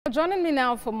Joining me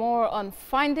now for more on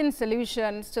finding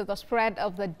solutions to the spread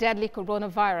of the deadly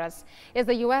coronavirus is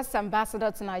the U.S.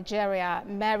 Ambassador to Nigeria,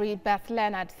 Beth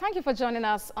Leonard. Thank you for joining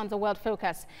us on the World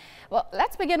Focus. Well,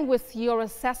 let's begin with your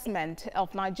assessment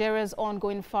of Nigeria's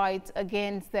ongoing fight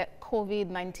against the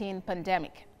COVID-19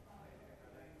 pandemic.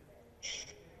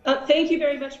 Thank you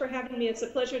very much for having me. It's a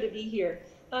pleasure to be here.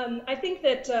 I think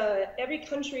that every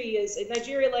country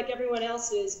Nigeria, like everyone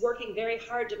else, is working very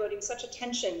hard, devoting such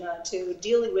attention to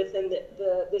dealing with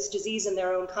this disease in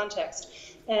their own context.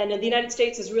 And the United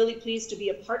States is really pleased to be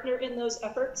a partner in those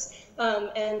efforts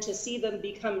and to see them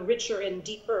become richer and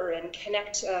deeper and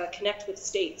connect with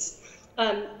states.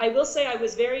 I will say I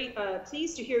was very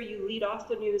pleased to hear you lead off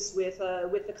the news with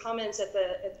the comments at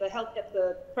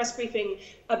the press briefing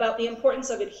about the importance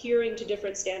of adhering to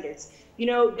different standards. You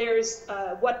know, there's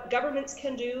what governments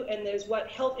can do, and there's what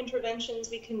health interventions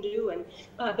we can do,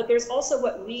 but there's also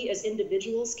what we as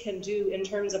individuals can do in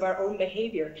terms of our own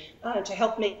behavior to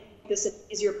help make this an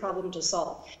easier problem to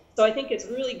solve. So I think it's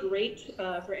really great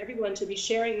for everyone to be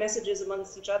sharing messages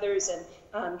amongst each others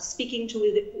and speaking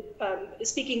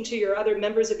to your other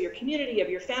members of your community, of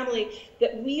your family,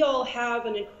 that we all have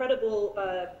an incredible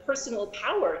personal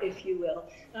power, if you will,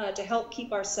 to help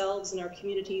keep ourselves and our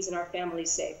communities and our families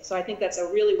safe. So I think that's a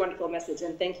really wonderful message,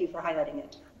 and thank you for highlighting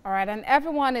it. All right, and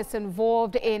everyone is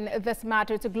involved in this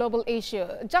matter. It's a global issue.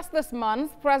 Just this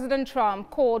month, President Trump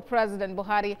called President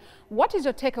Buhari. What is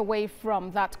your takeaway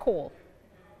from that call?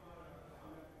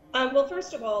 Well,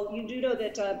 first of all, you do know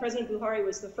that President Buhari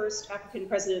was the first African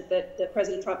president that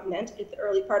President Trump met at the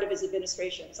early part of his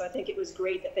administration. So I think it was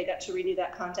great that they got to renew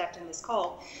that contact in this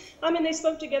call. And they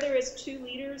spoke together as two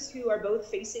leaders who are both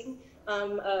facing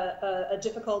a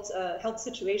difficult health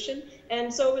situation.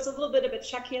 And so it was a little bit of a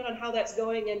check-in on how that's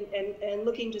going and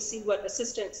looking to see what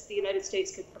assistance the United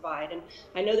States could provide. And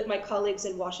I know that my colleagues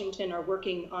in Washington are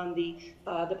working on the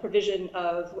provision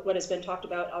of what has been talked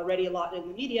about already a lot in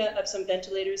the media of some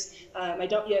ventilators. I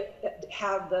don't yet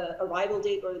have the arrival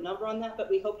date or the number on that, but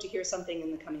we hope to hear something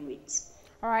in the coming weeks.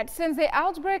 All right, since the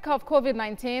outbreak of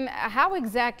COVID-19, how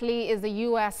exactly is the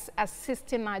U.S.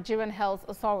 assisting Nigerian health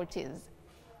authorities?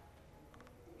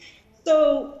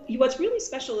 So what's really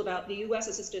special about the U.S.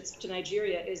 assistance to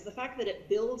Nigeria is the fact that it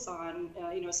builds on,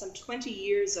 some 20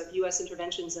 years of U.S.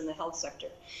 interventions in the health sector.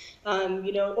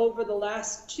 Over the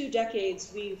last 2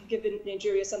 decades, we've given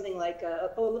Nigeria something like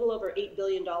a little over $8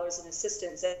 billion in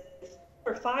assistance.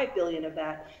 Over $5 billion of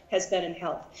that has been in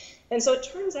health. And so it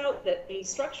turns out that the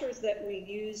structures that we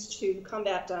use to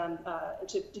combat,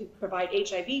 to provide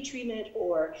HIV treatment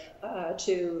or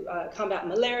to combat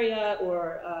malaria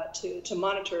or to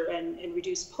monitor and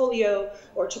reduce polio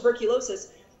or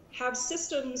tuberculosis have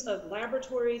systems of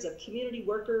laboratories, of community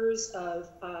workers, of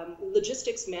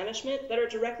logistics management that are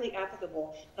directly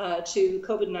applicable to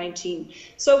COVID-19.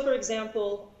 So, for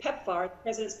example, PEPFAR, the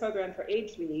President's Program for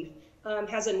AIDS Relief,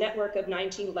 has a network of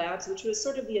 19 labs, which was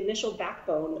sort of the initial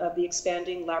backbone of the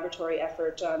expanding laboratory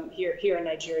effort here in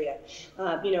Nigeria.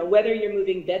 Whether you're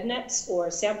moving bed nets or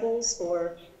samples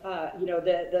or,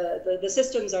 the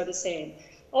systems are the same.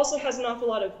 Also has an awful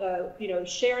lot of,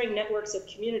 sharing networks of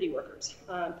community workers.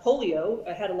 Polio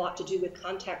had a lot to do with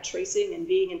contact tracing and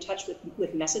being in touch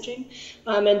with messaging.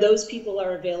 And those people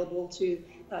are available to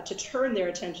turn their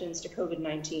attentions to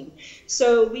COVID-19.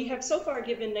 So we have so far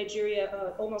given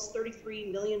Nigeria almost $33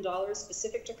 million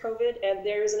specific to COVID, and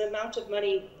there's an amount of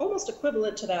money almost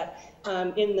equivalent to that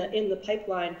in the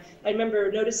pipeline. I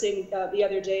remember noticing the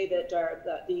other day that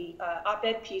the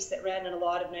op-ed piece that ran in a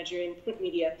lot of Nigerian print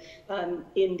media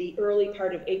in the early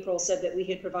part of April said that we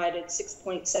had provided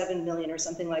 6.7 million or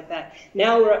something like that.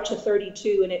 Now we're up to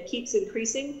 32, and it keeps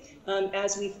increasing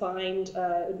as we find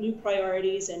new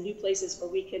priorities and new places where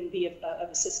we can be of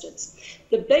assistance.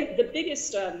 The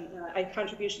biggest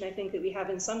contribution I think that we have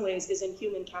in some ways is in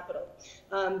human capital.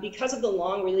 Because of the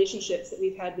long relationships that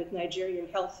we've had with Nigerian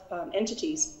health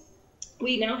entities,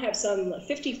 we now have some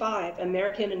 55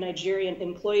 American and Nigerian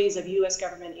employees of U.S.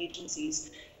 government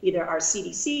agencies, either our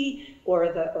CDC or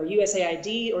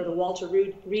USAID or the Walter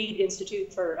Reed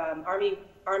Institute for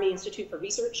Army Institute for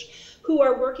Research, who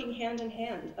are working hand in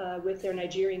hand with their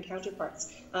Nigerian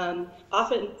counterparts.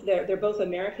 Often they're both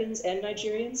Americans and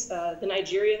Nigerians. The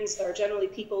Nigerians are generally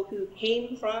people who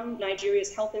came from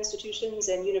Nigeria's health institutions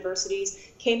and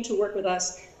universities, came to work with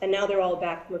us, and now they're all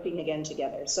back working again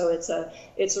together. So it's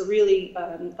a really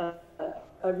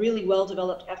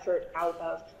well-developed effort out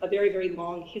of a very, very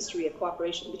long history of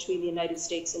cooperation between the United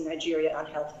States and Nigeria on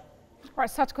health. Or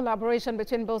such collaboration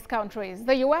between both countries.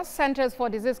 The U.S. Centers for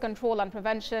Disease Control and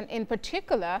Prevention, in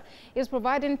particular, is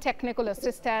providing technical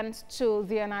assistance to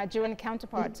their Nigerian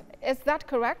counterparts. Is that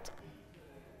correct?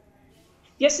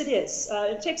 Yes, it is.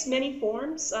 It takes many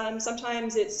forms.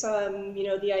 Sometimes it's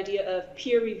the idea of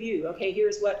peer review. Okay,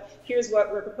 here's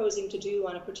what we're proposing to do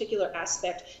on a particular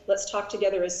aspect. Let's talk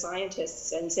together as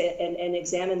scientists and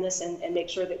examine this and make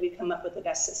sure that we come up with the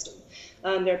best system.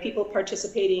 There are people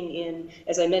participating in,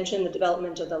 as I mentioned, the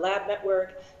development of the lab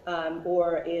network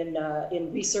or in a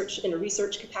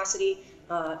research capacity,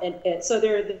 and so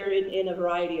they're in a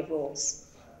variety of roles.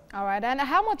 All right, and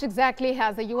how much exactly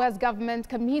has the U.S. government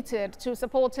committed to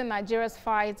supporting Nigeria's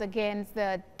fight against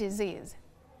the disease?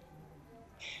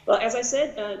 Well, as I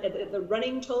said, the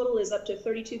running total is up to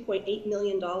 $32.8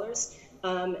 million,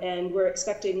 and we're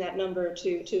expecting that number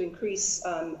to increase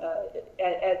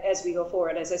as we go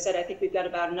forward. As I said, I think we've got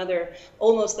about another,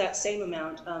 almost that same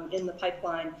amount in the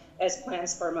pipeline as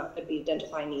plans firm up and we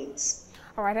identify needs.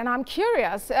 All right, and I'm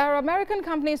curious, are American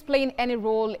companies playing any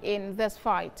role in this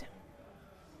fight?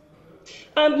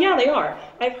 Yeah, they are.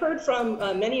 I've heard from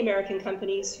many American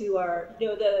companies who are,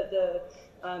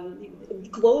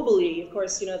 globally, of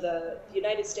course, the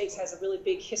United States has a really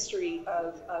big history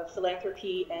of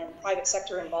philanthropy and private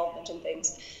sector involvement in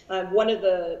things. One of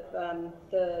the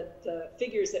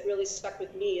figures that really stuck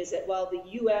with me is that while the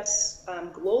U.S.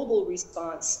 Global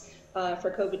response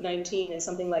for COVID-19 is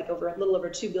something like a little over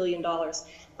 $2 billion.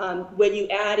 When you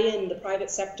add in the private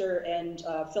sector and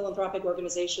philanthropic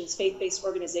organizations, faith-based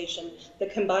organization, the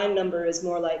combined number is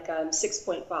more like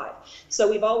 6.5. So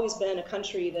we've always been a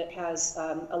country that has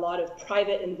a lot of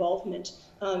private involvement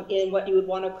in what you would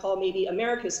want to call maybe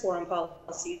America's foreign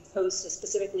policy, opposed to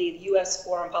specifically U.S.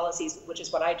 foreign policies, which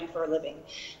is what I do for a living.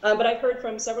 But I've heard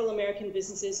from several American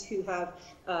businesses who have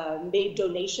made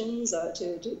donations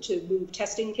to move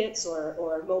testing kits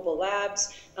or mobile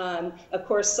labs. Of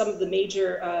course, some of the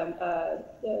major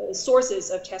sources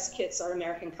of test kits are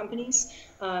American companies.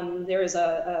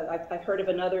 I've heard of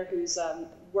another who's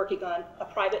working on a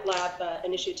private lab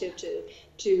initiative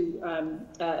to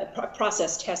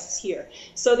process tests here.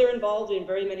 So they're involved in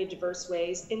very many diverse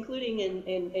ways, including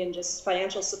in just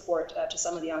financial support to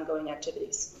some of the ongoing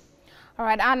activities. All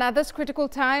right, and at this critical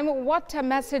time, what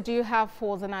message do you have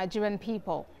for the Nigerian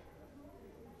people?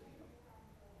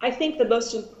 I think the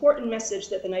most important message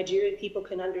that the Nigerian people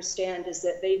can understand is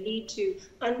that they need to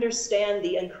understand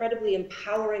the incredibly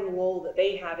empowering role that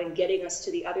they have in getting us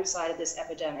to the other side of this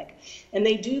epidemic. And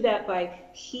they do that by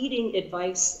heeding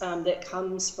advice that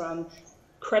comes from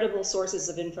credible sources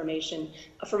of information,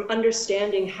 from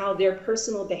understanding how their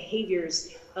personal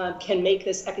behaviors can make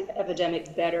this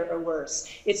epidemic better or worse.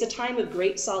 It's a time of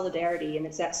great solidarity, and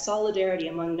it's that solidarity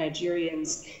among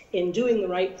Nigerians in doing the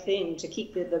right thing to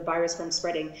keep the virus from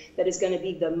spreading that is going to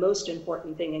be the most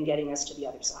important thing in getting us to the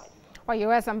other side. Well,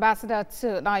 U.S. Ambassador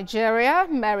to Nigeria,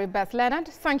 Beth Leonard,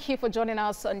 thank you for joining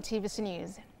us on TVC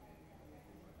News.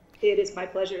 It is my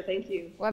pleasure. Thank you.